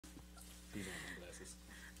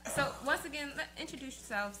So once again, introduce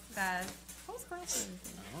yourselves, guys. Who's glasses?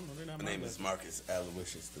 I don't know. They're not My name is Marcus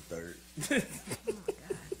Aloysius III. Oh my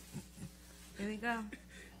God. Here we go.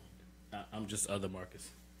 I'm just other Marcus.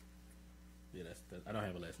 Yeah, that's I don't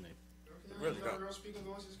have a last name. Really? You got real speaking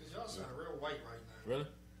voices? Because y'all sound real white right now. Really?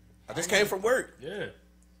 I just came from work. Yeah.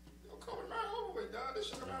 Yo, come right over with, dog. This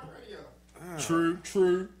shit about radio.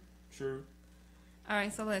 True. All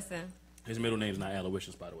right, so listen. His middle name's not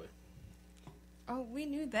Aloysius, by the way. Oh, we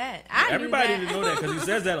knew that. Everybody knew that. didn't know that because he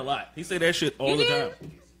says that a lot. He say that shit all the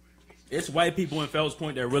time. It's white people in Fells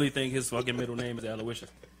Point that really think his fucking middle name is Aloysius.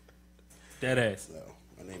 Dead ass. No,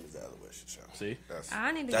 my name is Aloysius. Yo. See?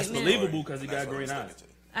 I need to That's get me. believable because he got That's what green I'm eyes. sticking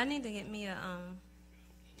I need to get me a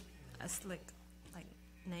slick like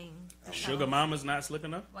name. Sugar Mama's not slick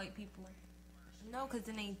enough? White people. No, because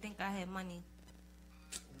then they think I had money.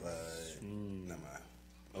 to. But, never mind.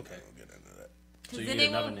 Okay, we'll get into that. Because So you then get they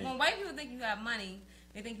another won't, name. when white people think you got money,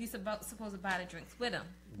 they think you're supposed to buy the drinks with them.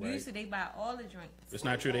 Right. Usually they buy all the drinks. It's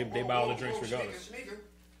not true. They buy all the drinks regardless. Sneaker.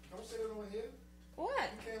 Don't say that over here. What?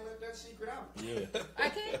 You can't let that secret out. Yeah. I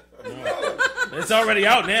can't. No. It's already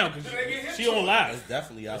out now because she on live. It's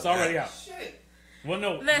definitely out. It's already out. Shit. Well,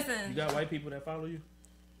 no. Listen. You got white people that follow you?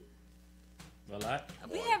 A lot?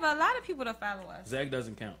 We have a lot of people that follow us. Zach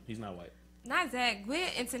doesn't count. He's not white. Not Zach. We're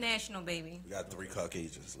international, baby. We got 3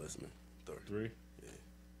 Caucasians listening. 3.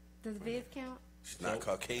 Does Viv count? She's not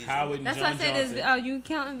Caucasian. Howard and That's John why I said, Johnson. are you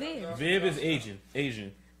counting Viv? Viv is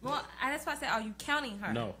Asian. Well, that's why I said, are you counting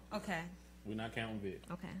her? No. Okay. We're not counting Viv.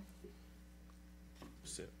 Okay.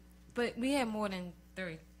 Sit. But we have more than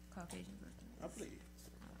 3 Caucasians listening. I believe.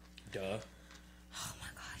 Duh. Oh my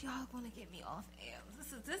God, y'all gonna get me off air.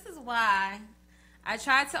 This is why I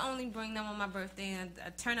tried to only bring them on my birthday in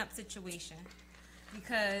a turn-up situation,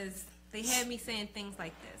 because they had me saying things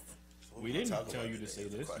like this. So We gonna didn't talk tell about you to today say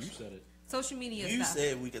is the this. You question. said it. Social media You stuff.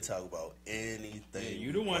 said we could talk about anything. Yeah,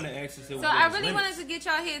 you the one that asked us. So I really wanted to get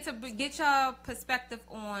y'all here to get y'all perspective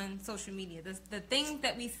on social media, the things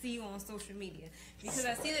that we see on social media, because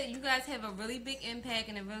I see that you guys have a really big impact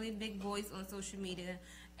and a really big voice on social media,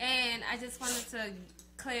 and I just wanted to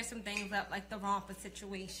clear some things up, like the romper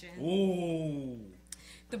situation, Ooh.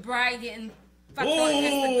 the bride getting fucked on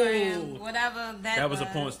Instagram, whatever That was a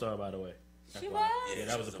porn star, by the way. She was? Yeah,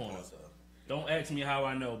 that was a porno. Don't ask me how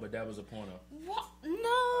I know, but that was a porno. What?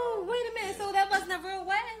 No, wait a minute. So that wasn't a real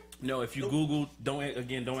wedding? No, if you Google, don't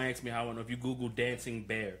ask me how I know. If you Google dancing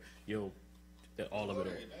bear, all of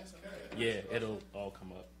it. Yeah, it'll all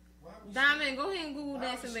come up. Diamond, go ahead and Google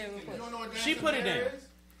dancing bear real quick. You don't know what She put it down.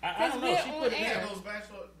 I don't know. She put it Yeah, down. those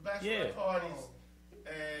bachelor parties,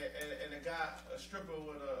 and a guy, a stripper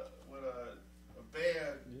with a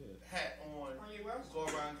bear hat on, go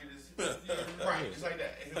around and get his right, just like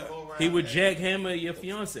that. And he'll go around. He would jackhammer your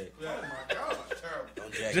fiance, Oh my God, terrible.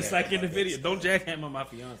 Don't jack just that like in the my video. bitch. Don't jackhammer my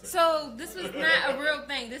fiance. So this was not a real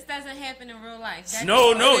thing. This doesn't happen in real life. That's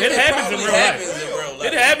No, it happens in probably real happens life. in real life.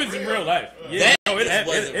 It happens in real life. Yeah, That no, it just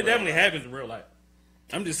wasn't real definitely life. happens in real life.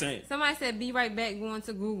 I'm just saying. Somebody said, "Be right back." Going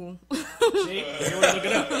to Google. See, you already look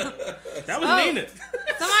it up. That was Nina.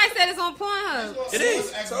 Somebody said it's on Pornhub. It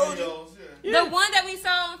is. Told you. The one that we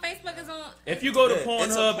saw on Facebook is on. If you go to Yeah,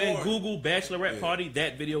 it's a Pornhub and porn. Google bachelorette party,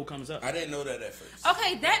 that video comes up. I didn't know that at first.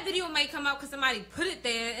 Okay, that video may come out because somebody put it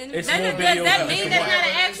there, and It's that more does videos that that mean come that's out. not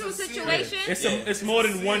an actual It's a situation? It's more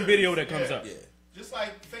than one video that comes up. Yeah. Just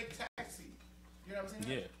like fake taxi. You know what I'm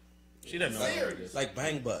saying? Yeah. She doesn't know what it is. Like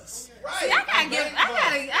Bang Bus. Right. See, I gotta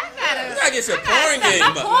You gotta get your I porn gotta game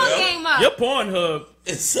step my up, porn yo. game up. Your Pornhub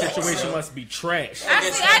It sucks. situation must be trash. I do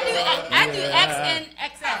X and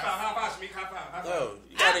XS. No,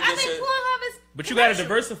 you I gotta get think your. Pornhub is. But you gotta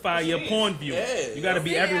diversify your porn view. Yeah. You gotta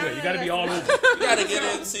be everywhere. You gotta be all over. You gotta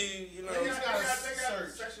get into, you know, They gotta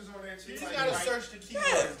search. You just gotta search the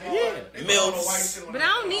keywords. Yeah. MILFs. But I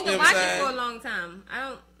don't need to You know watch what I'm it for a saying? long time. I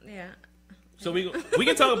don't. Yeah. So we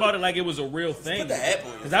can talk about it like it was a real thing. Put the app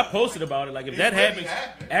on. Because I posted about it. Like if that happens,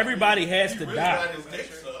 everybody has to die.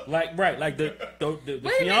 Like the Wait a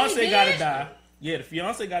minute, fiance he gotta did? die. Yeah, the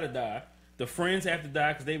fiance gotta die. The friends have to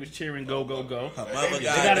die because they was cheering go go go. Her mama They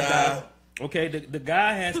gotta gotta die. die. Okay, the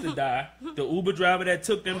guy has to die. The Uber driver that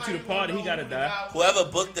took them to the party, he gotta die. Whoever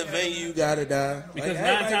booked the venue gotta die. Because Like, 9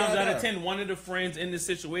 everybody times gotta out of die. 10, one of the friends in this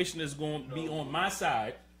situation is going to be on my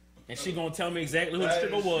side, and she gonna tell me exactly who the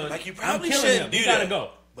stripper was. Like, you I'm probably killing shouldn't him. do You gotta that. go.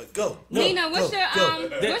 But go. Nina, what's your what's your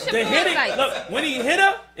The porn hitting, site? look, when he hit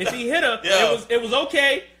her, if he hit her, Yo. it was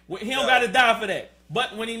okay. He don't Yo. gotta die for that.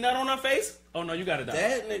 But when he nut on her face, oh no, you gotta die.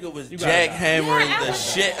 That nigga was You gotta die. jackhammering Yeah, I the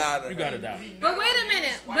was- shit out of her. You gotta die. But wait a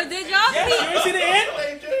minute. But did y'all Yeah, see? you ain't see the end?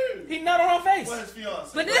 They do. He nut on her face. What's his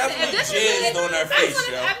fiance? But listen, if Definitely this jizzed is on her face,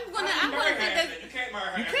 yo. I'm gonna think that You can't murder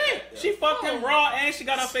her. you can. She fucked him raw and she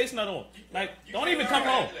got her face nut on. Like, don't even come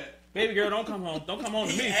home. Baby girl, don't come home. Don't come home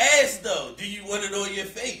to me. He asked though, do you want it on your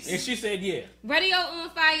face? And she said, yeah.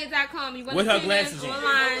 RadioOnFire.com. You want With to her see glasses this on.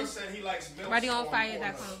 online? RadioOnFire.com.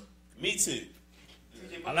 RadioOnFire.com. Me too.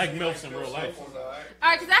 I like MILFs in real life. All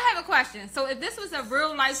right, because I have a question. So if this was a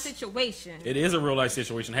real life situation. It is a real life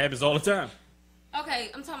situation. Happens all the time. Okay,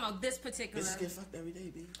 I'm talking about this particular. Bitches get fucked every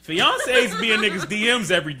day, B. Fiancés be in niggas'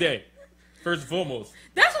 DMs every day. First and foremost.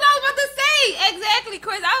 That's what I was about to say. Exactly,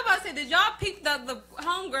 Chris. I was about to say, did y'all peep the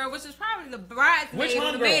homegirl, which is probably the bridesmaid? Which who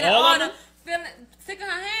homegirl? made All all of the them? feeling, sticking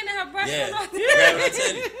her hand in her breast. Yeah. and all that. Grab her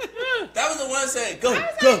titty. That was the one saying, go.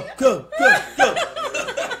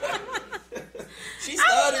 She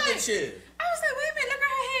started the shit. I was like, wait a minute, look at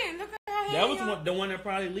her hand. Look at her hand. That was y'all. the one that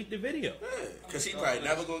probably leaked the video. Cause she probably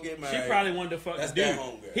never gonna get married. She probably wanted to fuck That's the dude. that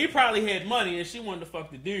homegirl. He probably had money and she wanted to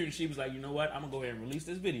fuck the dude. And she was like, you know what? I'm gonna go ahead and release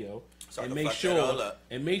this video So I and can make fuck that all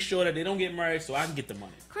sure up. that they don't get married so I can get the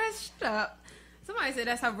money. Chris, shut up. Somebody said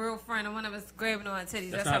that's her real friend, and one of us grabbing on her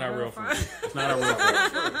titties. That's her not our real friend. It's not our real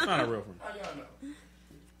friend. It's not our real friend. How y'all know?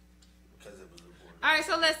 Because it was reported. All right,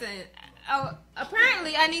 so listen.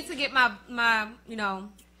 Apparently, I need to get my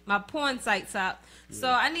my porn sites up. So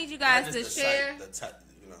I need you guys Not to just the share. site,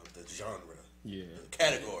 the genre, Yeah. the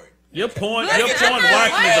category. Your porn Listen, I'm not watching is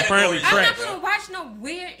watching- apparently I'm trash. not gonna watch no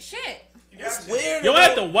weird shit. It's weird. You don't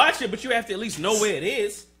have to watch it, but you have to at least know where it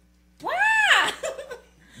is. Why?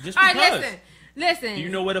 Just All because. right, listen. Do you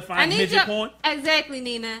know where to I find need midget your, porn? Exactly,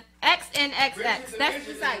 Nina. XNXX. That's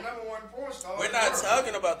the site. We're not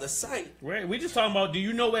talking about the site. Right. We just talking about do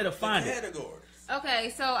you know where to The find it? categories.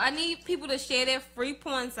 Okay, so I need people to share their free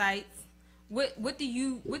porn sites. What do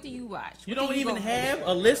you watch? You What do don't even go for? have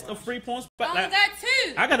a list of free porn spots. I only got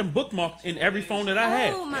two. I got them bookmarked in every phone that I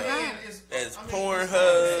have. Oh my god. It's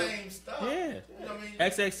Pornhub. Same stuff. Yeah. You know what I mean?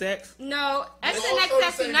 XXX. No, all XNXX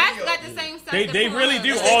show do the not same got video. the same stuff. They that really Pornhub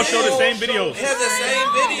do does. all show the same They videos. have the same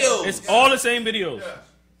videos. It's all the same videos. Yeah.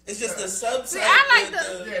 It's just the subsite. See, I like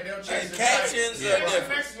with Yeah, they'll change and the captions site. are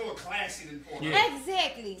different. It's more classy than porn. Yeah.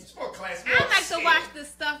 Exactly. It's more classy. I like to watch the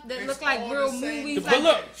stuff that It's look like all real the same. movies. But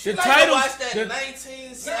look, the You like to titles. watch that The,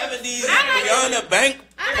 1970s I like Beyond the Bank.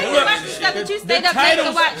 I like Look, to watch the stuff that you the stayed up late to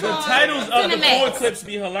titles, watch the on titles of the Cinemax. porn clips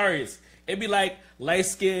be hilarious. It'd be like light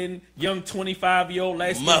skinned, young 25-year-old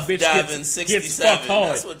light skinned Muff bitch diving gets 67. fucked hard.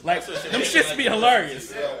 That's what- Like that's what them should shits make be it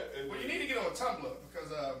hilarious. Yeah. Well, you need to get on Tumblr because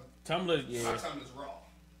Tumblr, my yeah. Tumblr's raw.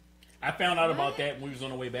 I found out about that when we was on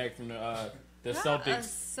the way back from the Y'all Celtics are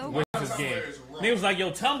so Wizards Tumblr game. is raw. And he was like, "Yo,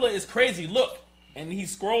 Tumblr is crazy. Look." And he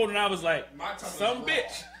scrolled, and I was like, My Tumblr's "Some raw.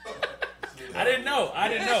 bitch." I didn't know. I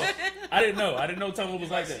didn't know Tumblr was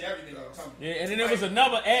like See that. everything on Tumblr. Yeah, and then there was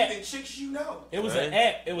another app. Even chicks you know. It was an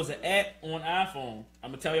app. It was an app on iPhone. I'm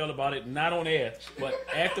gonna tell y'all about it, not on air. But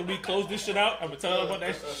after we close this shit out, I'm gonna tell y'all about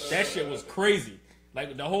that. That shit was crazy.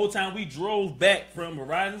 Like the whole time we drove back from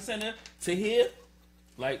Verizon Center to here,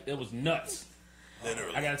 like it was nuts.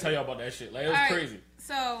 Literally. I gotta tell y'all about that shit. Like it was All right, crazy.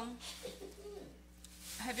 So,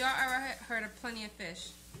 have y'all ever heard of Plenty of Fish?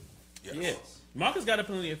 Yes. Yeah, Marcus got a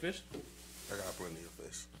plenty of fish. I got plenty of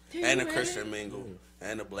fish. Do you And the really? Christian mingle.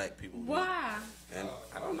 And the black people. Why? And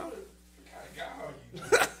I don't know. What kind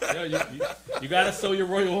of guy are you? Yo, you gotta sow your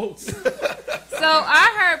royal oats. So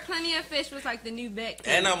I heard Plenty of Fish was like the new back.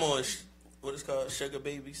 And I'm on, what is called, Sugar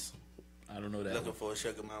Babies. I don't know that Looking one. for a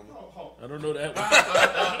sugar mama. I don't know that one.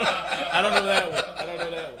 I don't know that one. I don't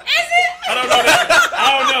know that one. Is it? I don't know that.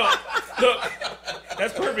 I don't know. Look,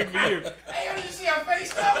 that's perfect for you. Hey, did you see her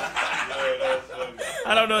face though?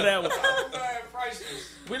 I don't know that one. Oh, man,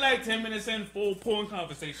 priceless. We like 10 minutes in full porn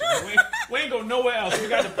conversation. We ain't go nowhere else. We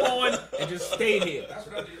got the porn and just stayed here. That's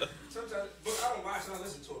what I do. Sometimes, but I don't watch. I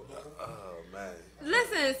listen to it. But Oh, man.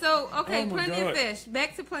 Listen, so okay, Oh my Plenty God. of Fish.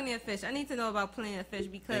 Back to Plenty of Fish. I need to know about Plenty of Fish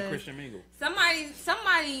And because Christian Mingle.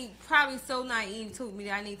 somebody probably so naive told me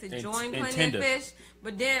that I need to And- join and Plenty Tinder. of Fish,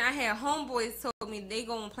 but then I had homeboys told me they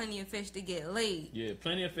go on Plenty of Fish to get laid. Yeah,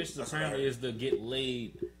 Plenty of Fish apparently is the get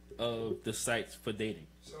laid of the sites for dating.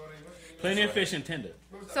 so they Plenty of Fish and Tinder.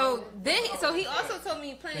 So he also told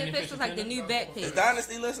me Plenty of Fish was like the new back page. Is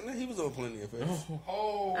Dynasty listening? He was on Plenty of fish.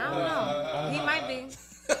 Oh. I don't know. He might be.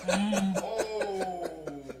 Oh.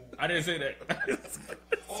 I didn't say that.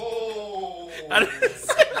 Oh. I didn't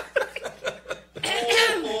say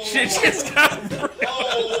Shit just got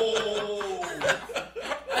real.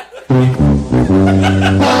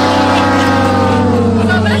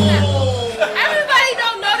 So listen, everybody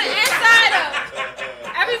don't know the insider.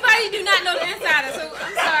 Everybody do not know the insider. So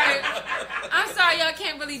I'm sorry, y'all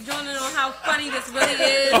can't really join in on how funny this really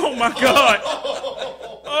is. Oh my god.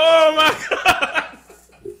 Oh my god.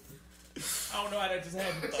 I don't know how that just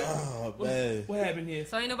happened. Oh man. What happened here?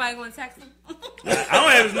 So ain't nobody gonna text him? I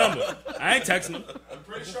don't have his number. I ain't texting him. I'm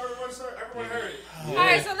pretty sure everyone heard it. All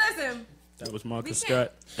right, so listen. That was Marcus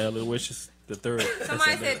Scott, Aloysius the third.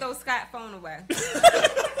 Somebody said throw Scott's phone away.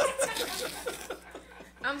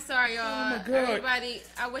 I'm sorry, y'all. Oh my God. Everybody,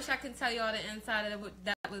 I wish I could tell y'all the inside of it.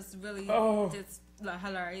 That was really just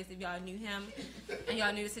hilarious. If y'all knew him and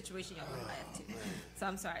y'all knew the situation, y'all would laugh too. So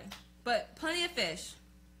I'm sorry. But plenty of fish.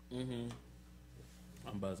 Mm-hmm.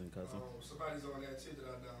 I'm buzzing, cousin. Somebody's on that too that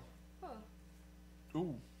I know. Oh.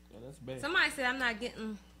 Ooh, that's bad. Somebody said I'm not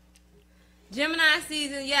getting Gemini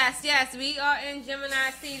season. Yes, we are in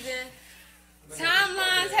Gemini season.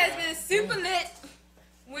 Timelines has been super lit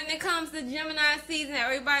when it comes to Gemini season.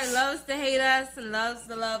 Everybody loves to hate us and loves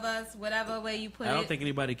to love us, whatever way you put it. I don't think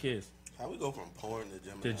anybody cares. How we go from porn to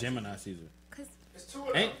Gemini? To Gemini season. It's two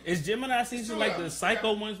of them. Is Gemini season like the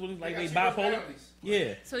psycho ones when like they bipolar?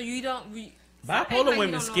 Yeah. So you don't Bipolar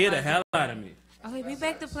women scare the hell out of me. Okay, we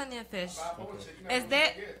back to plenty of fish. Is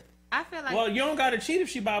that? I feel like. Well, you don't gotta cheat if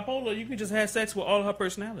she bipolar. You can just have sex with all her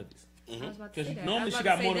personalities. I was about to say that. Normally I was she about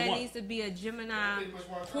got to say more than that one. needs to be a Gemini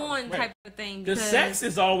porn type of thing. The sex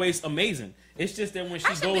is always amazing. It's just that when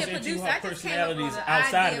she goes into her personalities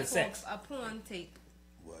outside of the sex. A porn tape.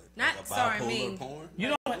 What? Not like sorry, bipolar mean. porn?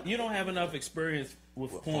 You don't have enough experience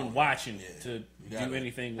with porn watching to do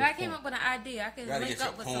anything. But I came up with an idea. I can link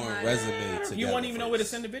up with somebody. Resume You won't even know where to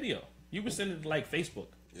send the video. You would send it to like Facebook.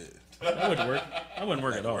 Yeah. That wouldn't work. That wouldn't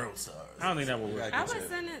work at all. I don't think that would work. I would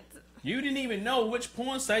send it. You didn't even know which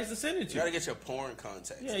porn sites to send it to. You gotta get your porn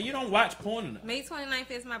contacts. Yeah, you don't watch porn enough. May 29th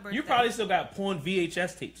is my birthday. You probably still got porn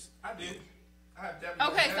VHS tapes. I did. I have Debbie.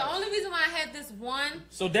 Okay, so the only reason why I had this one.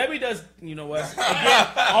 So Debbie does, you know what? Again,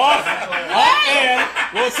 off air.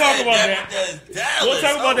 We'll talk about that. We'll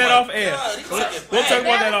talk about that off air. We'll talk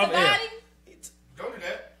about that off air. Don't do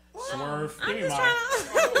that. Swerve. I'm Give me just mine.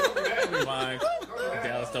 trying Give me mine.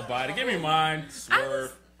 Dallas the body. Give me mine.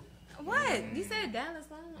 Swerve. What? You said Dallas.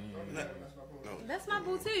 No. That's my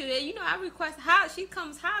boo too. You know, I request. She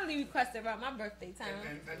comes highly requested about my birthday time.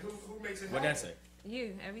 And who makes it happen? What'd that say?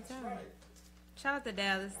 You every time. Right. Shout out to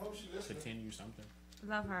Dallas. I hope she listens. Continue something.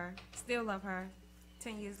 Love her. Still love her.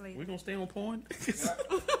 10 years later. We gonna stay on porn? It's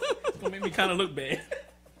gonna make me kind of look bad.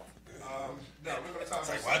 No, we're gonna talk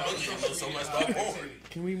about Why don't you know so much about porn?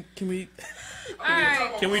 Can we All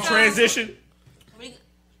right. can we transition?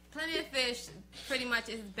 Plenty of Fish pretty much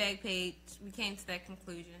is his back page. We came to that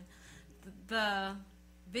conclusion. The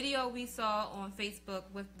video we saw on Facebook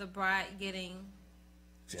with the bride getting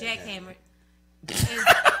jackhammered is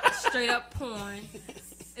straight up porn.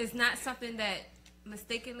 It's not something that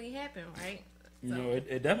mistakenly happened, right? So, No,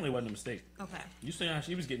 it definitely wasn't a mistake. okay. You see how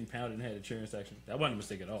she was getting pounded and had a cheering section? That wasn't a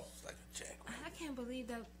mistake at all. It's like a jack. I can't believe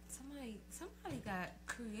that somebody got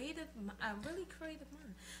creative, a really creative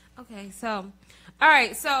mind. Okay, so, all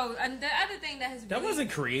right, so and the other thing that has That really,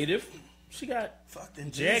 wasn't creative. She got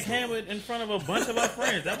Fucking jackhammered in front of a bunch of her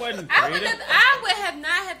friends. That wasn't I would creative. have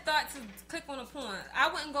not have thought to click on a porn.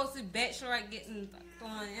 I wouldn't go to Bachelorette getting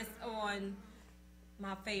on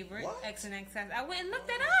my favorite What? X and X. I wouldn't look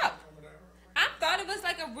that up. I thought it was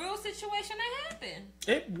like a real situation that happened.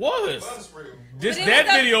 It was. That's real. Just But it that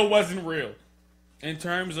was a- video wasn't real. In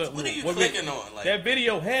terms of What are you clicking on? Like that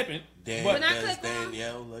video happened. Dan, When I that's click on-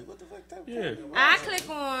 Danielle. Like what the fuck? That Yeah, I click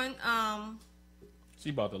on she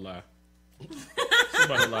about to lie. She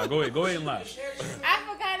about to lie. Go ahead and lie. I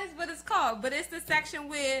forgot what it's called, but it's the section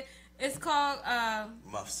where it's called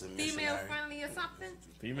Muffs and female missionary. friendly or something.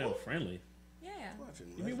 Female friendly. Yeah.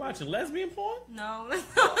 You be watching lesbian porn? No.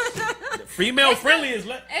 Female friendly is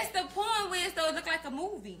It's the porn where it look like a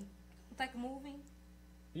movie. It's like a movie.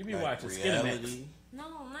 You be Like watching Skinny Max. reality. No,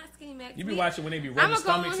 not Skinny Max. You be watching when they be I'm rubbing gonna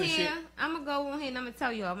go stomachs on and here. shit. I'm gonna go on here and I'm gonna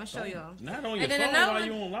tell y'all. I'm gonna show y'all. Not on your And then phone another while one-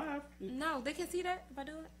 you on live. No, they can see that if I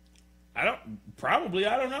do it. I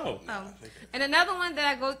don't know. Oh, and another one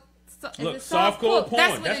that I go. Look, is it softcore porn.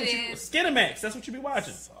 That's what That's it what you is. Skinny Max. That's what you be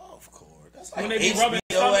watching. Softcore. That's When like they be rubbing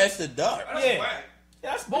HBO stomachs. after dark. Yeah. Whack.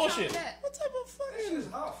 That's What's wrong bullshit. with that? What type of That shit fucking? is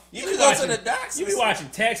tough. You can go to the docks. You be watching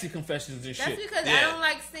Taxi Confessions and That's shit. because Yeah. I don't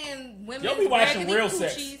like seeing women. Y'all be watching raggedy real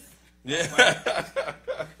sex. coochies. Yeah.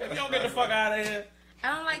 If you don't get the fuck out of here.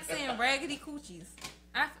 I don't like seeing raggedy coochies.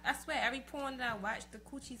 I swear, every porn that I watch, the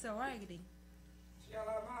coochies are raggedy. She got a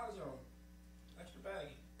lot of miles on. Extra baggy.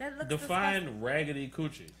 That looks Define disgusting. raggedy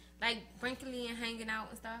coochie. Like wrinkly and hanging out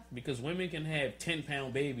and stuff. Because women can have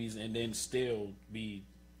 10-pound babies and then still be.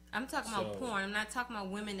 I'm talking about So- porn. I'm not talking about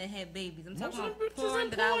women that have babies. I'm Most talking of about the bitches porn in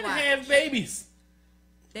that I porn watch. have babies.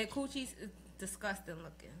 Their coochies is disgusting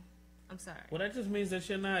looking. I'm sorry. Well, that just means that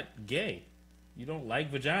you're not gay. You don't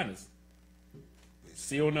like vaginas.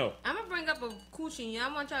 See or no? I'm gonna bring up a coochie.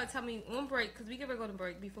 I want y'all to tell me on break because we can go to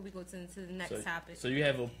break before we go to the next topic. So you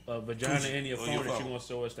have a vagina in your phone that you want to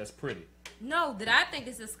show us that's pretty? No, that I think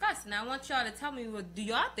is disgusting. I want y'all to tell me what do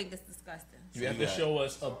y'all think is disgusting. You have to show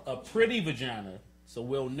us a pretty vagina so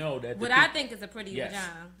we'll know that. What I think is a pretty vagina.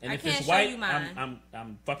 And I if can't it's white, show you mine.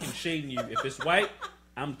 I'm fucking shading you. If it's white,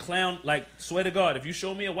 I'm clown. Like, swear to God, if you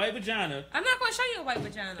show me a white vagina, I'm not gonna show you a white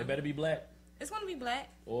vagina. it better be black. It's gonna be black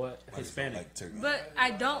or Hispanic. But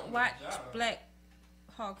I don't watch black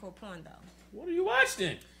hardcore porn though. What do you watch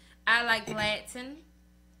then? I like Latin.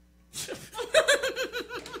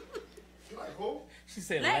 You like who? She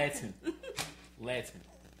said Latin. Latin.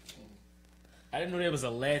 I didn't know there was a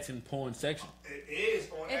Latin porn section. It is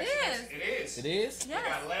on It Xbox. is. It is. It is? Yes. They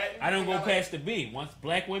got Latin. I don't go past the B. Once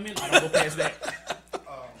black women, I don't go past that.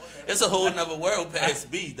 It's a whole nother world past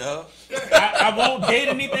B, dog. I won't date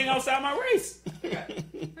anything outside my race. Really?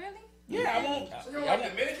 Yeah, I won't. So you don't like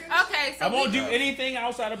Dominicans? Okay, so I won't do anything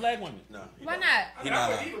outside of black women. No. why not? I mean, I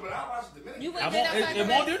wouldn't either, but I watch Dominicans. You I wouldn't won't. date outside It your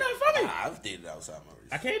won't race? do nothing for me. I've dated outside my race.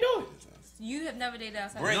 I can't do it. You have never dated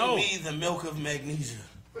outside. Bring No. me the milk of magnesia.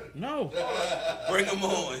 No. Bring them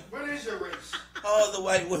on. What is your race? All the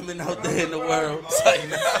white women out there in the world. It's like,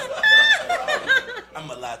 nah. I'm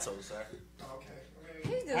a Lato, sir. Okay. He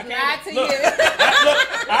just I lied can't. to Look, you.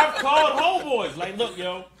 I've called homeboys. Like, look,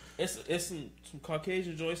 yo, it's some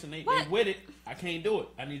Caucasian joints and they with it. I can't do it.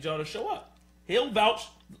 I need y'all to show up. He'll vouch.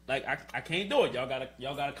 Like, I can't do it. Y'all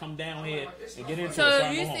gotta come down here and get into it. So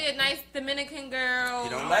I if you go home. see a nice Dominican girl, You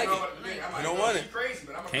don't like it. I don't want it. Crazy,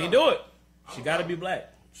 but I'm Can't do it. She gotta be black.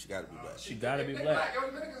 She gotta be black. She gotta be They black. Yo,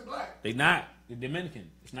 Dominicans black. They not. They're Dominican.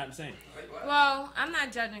 It's not the same. They black. well, I'm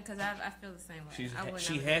not judging because I feel the same way.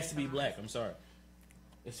 She has to be black. I'm sorry.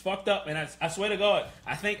 It's fucked up, and I swear to God,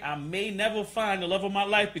 I think I may never find the love of my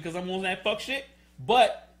life because I'm on that fuck shit.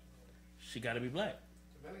 But she gotta be black.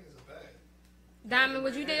 Dominicans are bad. Diamond,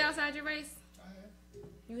 would you date outside your race? I have.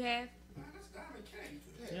 You have? Nah, that's Diamond K.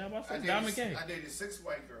 Yeah, I'm about to I say Diamond K. I dated 6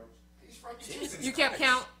 white girls. He's from Jesus. You kept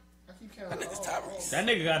count. I keep That counting. nigga's all- Tyrese. That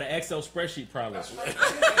nigga got an Excel spreadsheet probably.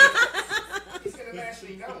 He's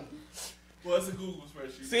internationally known. Well, it's a Google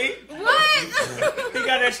spreadsheet. See? What? He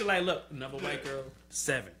got that shit like, look, another white girl,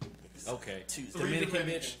 7. Okay. Tuesday. Dominican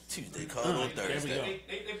bitch. Tuesday. Call on There we Thursday.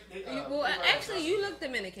 go. Well, actually, you look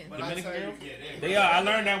Dominican. But Dominican I tell girl? you, They are. I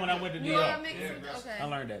learned that when I went to New You are York. Mexican? Yeah, Okay. I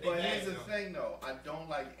learned that. But here's the thing, though. I don't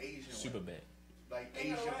like Asian Super women. bad. Like,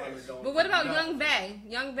 Asian women don't. But what about do Young Bae?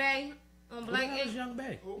 Young Bae on Black Who the hell is Ink? Young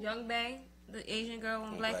Bae? Young Bae, the Asian girl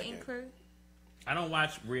on Black Black Ink Ink. Crew? I don't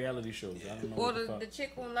watch reality shows. I don't know Or what the the fuck.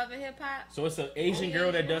 chick on Love and Hip Hop? So it's an Asian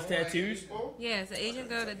girl that does tattoos? Yeah, it's an Asian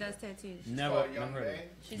girl that does tattoos. Never Young heard of Bae?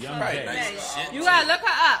 it. She's Young called Bae. Young Nice Bae. as shit. You gotta look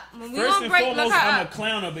her up. When we First on and break, look foremost, her I'm a up.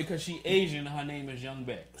 clowner because she Asian. Her name is Young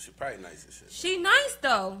Bae. She probably nice as shit. She nice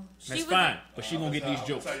though. She That's was fine, but she gonna get these I'll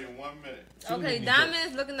jokes. tell you in 1 minute. She gonna Okay, get these jokes.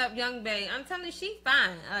 Diamond's looking up Young Bae. I'm telling you, she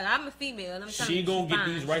fine. I'm a female. And I'm telling She you, gonna she get fine.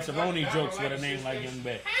 these rice-a-roni jokes with a name like Young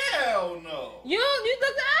Bae. Hell no. You looked her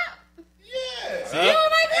up? Yeah. See? You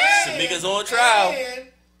don't like her? Shamika's on trial. And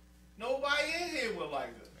nobody in here would like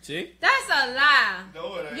her. See? That's a lie.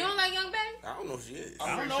 No, it ain't. You don't like Young Bae? I don't know if she is. I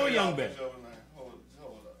don't pretty know sure Young y'all Bae. put your name. Hold up.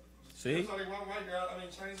 See? There's only one white girl,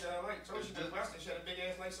 Chinese girl I like. Told you just Western. She had a big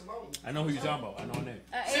ass like Simone. I know who you're talking about. I know her name.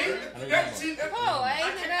 See? Oh, I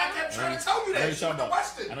Asian kept girl? trying to tell you I know that. you're She talking was about.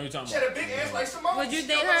 Western. I know you're talking She had a about. big ass like Simone. Would you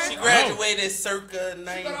date her? She graduated circa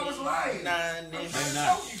thought I was lying. 99-ish. Maybe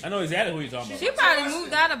not. I know exactly who you're talking She about. probably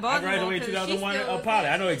moved out of I Baltimore. graduated 'cause she 2001 still at Poly.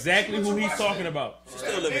 I know exactly who he's talking about.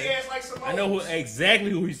 Still living. Big ass like Simone. I know exactly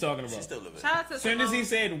who he's talking She about. still living. Shout out to As soon as he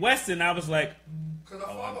Simone. said Weston, I was like, Because her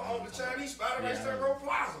father owned the Chinese spot right Yeah. there at Road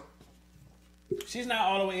Plaza. she's not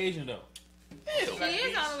all the way Asian though. She is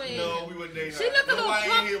all the way No, in. we wouldn't date her. She look a little Nobody in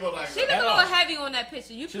plump. here would like her. She look a At little all. heavy on that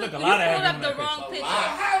picture. You She pulled look a lot of up heavy on the that wrong picture. picture.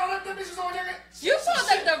 How I let them bitches on there? You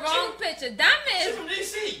pulled up the wrong picture. Diamond She is. from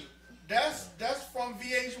DC. That's from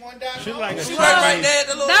VH1.com. She like a She Chinese- right there at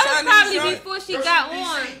the little That was Chinese probably joint. before she First got from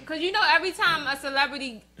on. DC. Because you know every time a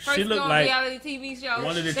celebrity first She go look on like reality TV show,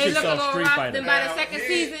 one of the they chicks look a off little Street rough. Fighter. Then by the Now, second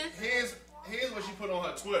season, Here's what she put on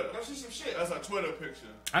her Twitter. No, she's some shit. That's her Twitter picture.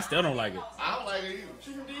 I still don't like it. I don't like it either.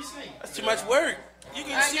 She from DC. That's too much work. You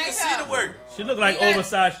can see the work. She look like Yeah.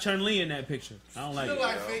 oversized Chun-Li in that picture. I don't like Look it.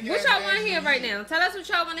 like fake what ass y'all want to Angela hear right Yee. now? Tell us what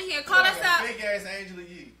y'all want to hear. Look Call like us a up. fake ass Angela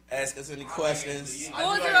Yee. Ask us any questions.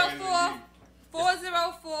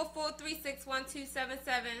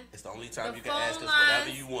 404-436-1277. It's the only time The you can ask us phone whatever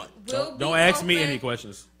lines you want. will Don't be ask me open any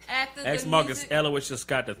questions. after Ask the Marcus music. Elowich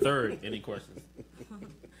Scott III any questions.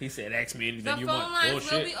 He said, ask me anything The you phone want. lines will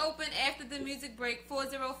Bullshit. be open after the music break.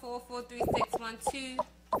 404-436-1277.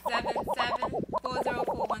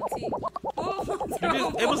 404-12.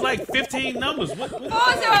 It was like 15 numbers. What?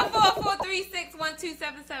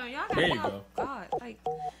 404-436-1277. Y'all got There you go. God, like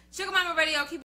Shugga Mama Radio. Keep